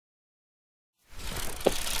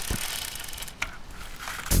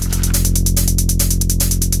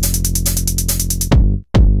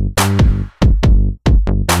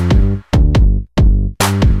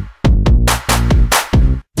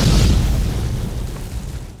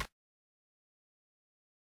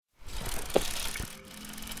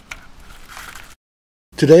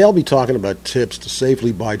Today I'll be talking about tips to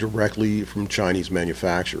safely buy directly from Chinese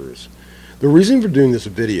manufacturers. The reason for doing this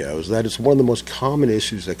video is that it's one of the most common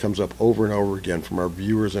issues that comes up over and over again from our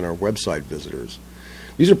viewers and our website visitors.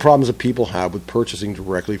 These are problems that people have with purchasing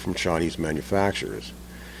directly from Chinese manufacturers.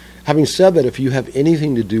 Having said that, if you have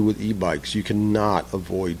anything to do with e-bikes, you cannot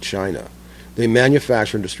avoid China. They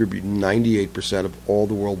manufacture and distribute 98% of all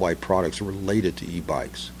the worldwide products related to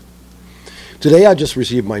e-bikes. Today I just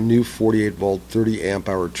received my new 48-volt 30 amp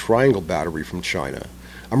hour triangle battery from China.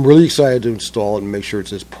 I'm really excited to install it and make sure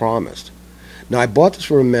it's as promised. Now, I bought this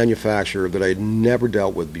from a manufacturer that I had never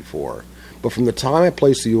dealt with before, but from the time I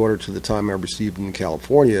placed the order to the time I received it in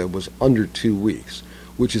California was under 2 weeks,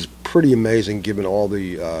 which is pretty amazing given all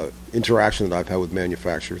the interaction that I've had with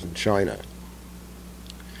manufacturers in China.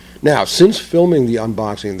 Now, since filming the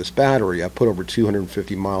unboxing of this battery, I put over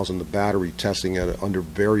 250 miles on the battery, testing it under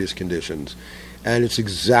various conditions, and it's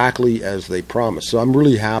exactly as they promised. So I'm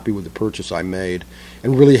really happy with the purchase I made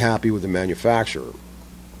and really happy with the manufacturer.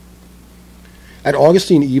 At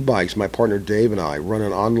Augustine E-Bikes, my partner Dave and I run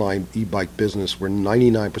an online e-bike business where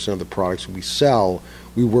 99% of the products we sell,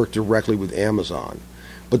 we work directly with Amazon.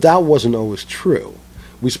 But that wasn't always true.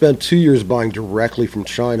 We spent 2 years buying directly from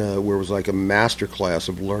China, where it was like a master class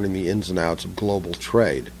of learning the ins and outs of global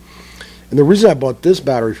trade. And the reason I bought this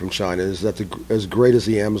battery from China is that as great as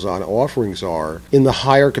the Amazon offerings are, in the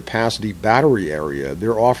higher capacity battery area,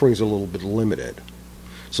 their offerings are a little bit limited.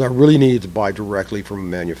 So I really needed to buy directly from a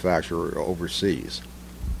manufacturer overseas.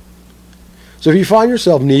 So if you find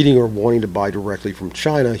yourself needing or wanting to buy directly from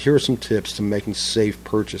China, here are some tips to making safe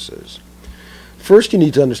purchases. First, you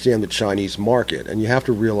need to understand the Chinese market, and you have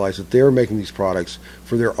to realize that they're making these products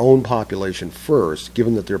for their own population first,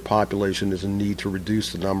 given that their population is in need to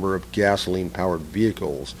reduce the number of gasoline-powered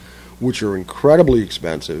vehicles, which are incredibly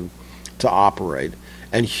expensive to operate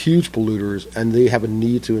and huge polluters, and they have a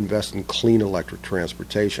need to invest in clean electric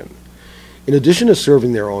transportation. In addition to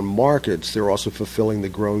serving their own markets, they're also fulfilling the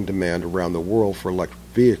growing demand around the world for electric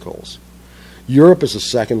vehicles. Europe is the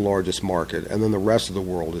second largest market, and then the rest of the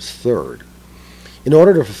world is third. In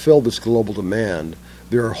order to fulfill this global demand,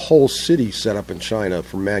 there are whole cities set up in China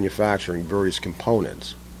for manufacturing various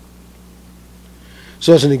components.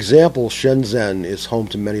 So as an example, Shenzhen is home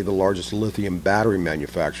to many of the largest lithium battery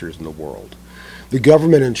manufacturers in the world. The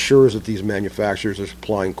government ensures that these manufacturers are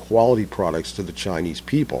supplying quality products to the Chinese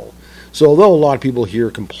people. So although a lot of people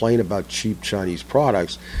here complain about cheap Chinese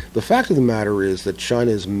products, the fact of the matter is that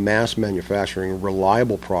China is mass manufacturing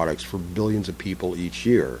reliable products for billions of people each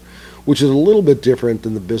year, which is a little bit different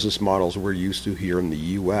than the business models we're used to here in the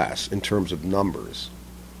U.S. in terms of numbers.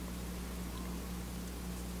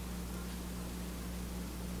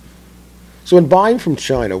 So in buying from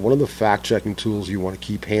China, one of the fact-checking tools you want to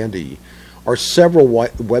keep handy are several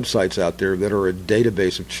websites out there that are a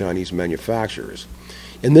database of Chinese manufacturers.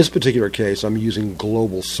 In this particular case, I'm using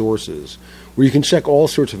Global Sources, where you can check all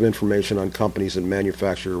sorts of information on companies that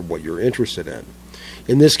manufacture what you're interested in.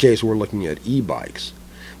 In this case, we're looking at e-bikes.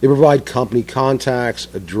 They provide company contacts,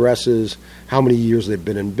 addresses, how many years they've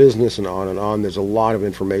been in business, and on and on. There's a lot of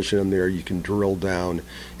information in there you can drill down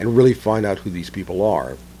and really find out who these people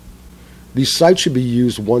are. These sites should be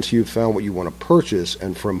used once you've found what you want to purchase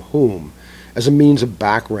and from whom, as a means of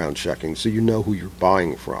background checking so you know who you're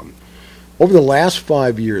buying from. Over the last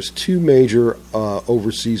 5 years, two major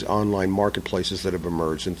overseas online marketplaces that have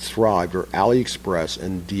emerged and thrived are AliExpress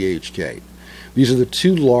and DHgate. These are the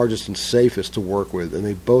two largest and safest to work with, and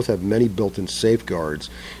they both have many built-in safeguards,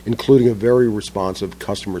 including a very responsive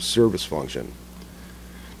customer service function.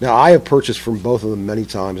 Now, I have purchased from both of them many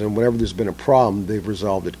times, and whenever there's been a problem, they've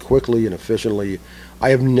resolved it quickly and efficiently. I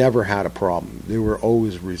have never had a problem. They were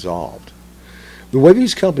always resolved. The way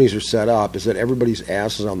these companies are set up is that everybody's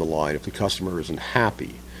ass is on the line if the customer isn't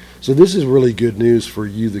happy. So this is really good news for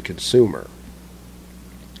you, the consumer.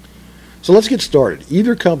 So let's get started.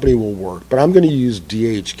 Either company will work, but I'm going to use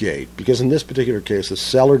DHgate because in this particular case, the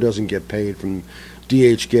seller doesn't get paid from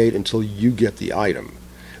DHgate until you get the item.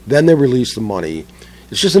 Then they release the money.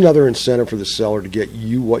 It's just another incentive for the seller to get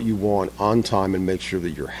you what you want on time and make sure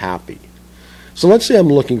that you're happy. So let's say I'm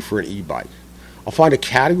looking for an e-bike. I'll find a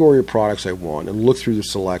category of products I want and look through the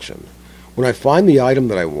selection. When I find the item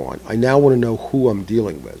that I want, I now want to know who I'm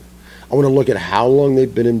dealing with. I want to look at how long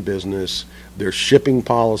they've been in business, their shipping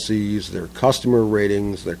policies, their customer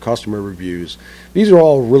ratings, their customer reviews. These are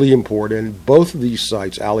all really important. Both of these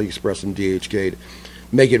sites, AliExpress and DHgate,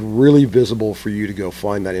 make it really visible for you to go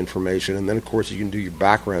find that information, and then of course you can do your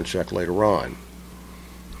background check later on.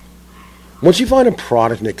 Once you find a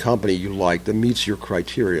product in a company you like that meets your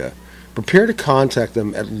criteria, prepare to contact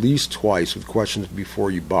them at least twice with questions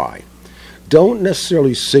before you buy. Don't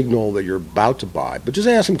necessarily signal that you're about to buy, but just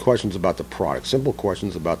ask them questions about the product, simple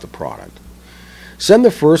questions about the product. Send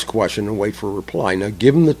the first question and wait for a reply. Now,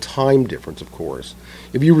 given the time difference, of course,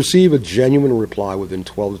 if you receive a genuine reply within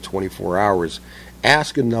 12 to 24 hours,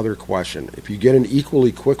 ask another question. If you get an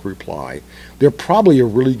equally quick reply, they're probably a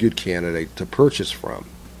really good candidate to purchase from.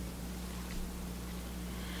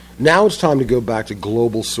 Now it's time to go back to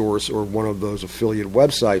Global Source or one of those affiliate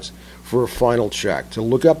websites for a final check, to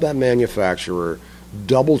look up that manufacturer,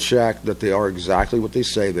 double check that they are exactly what they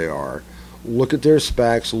say they are, look at their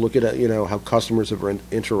specs, look at how customers have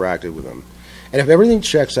interacted with them. And if everything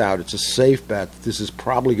checks out, it's a safe bet that this is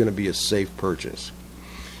probably going to be a safe purchase.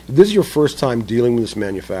 If this is your first time dealing with this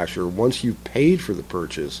manufacturer, once you've paid for the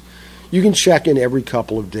purchase, you can check in every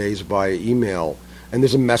couple of days via email, and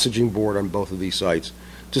there's a messaging board on both of these sites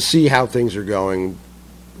to see how things are going.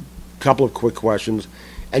 A couple of quick questions,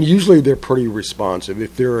 and usually they're pretty responsive.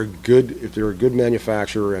 If they're a good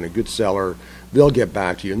manufacturer and a good seller, they'll get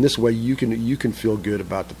back to you. And this way you can feel good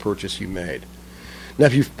about the purchase you made. Now,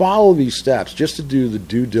 if you follow these steps just to do the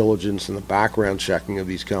due diligence and the background checking of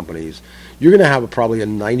these companies, you're going to have probably a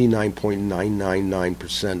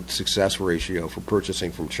 99.999% success ratio for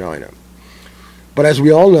purchasing from China. But as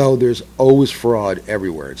we all know, there's always fraud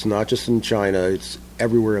everywhere. It's not just in China, it's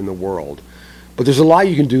everywhere in the world. But there's a lot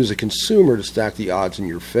you can do as a consumer to stack the odds in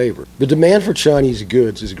your favor. The demand for Chinese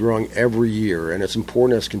goods is growing every year, and it's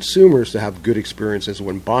important as consumers to have good experiences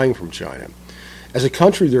when buying from China. As a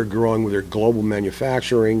country, they're growing with their global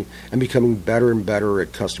manufacturing and becoming better and better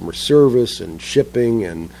at customer service and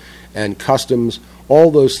shipping and customs,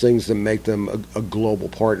 all those things that make them a global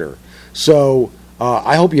partner. So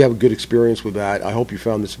I hope you have a good experience with that. I hope you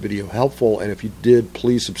found this video helpful, and if you did,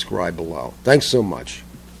 please subscribe below. Thanks so much.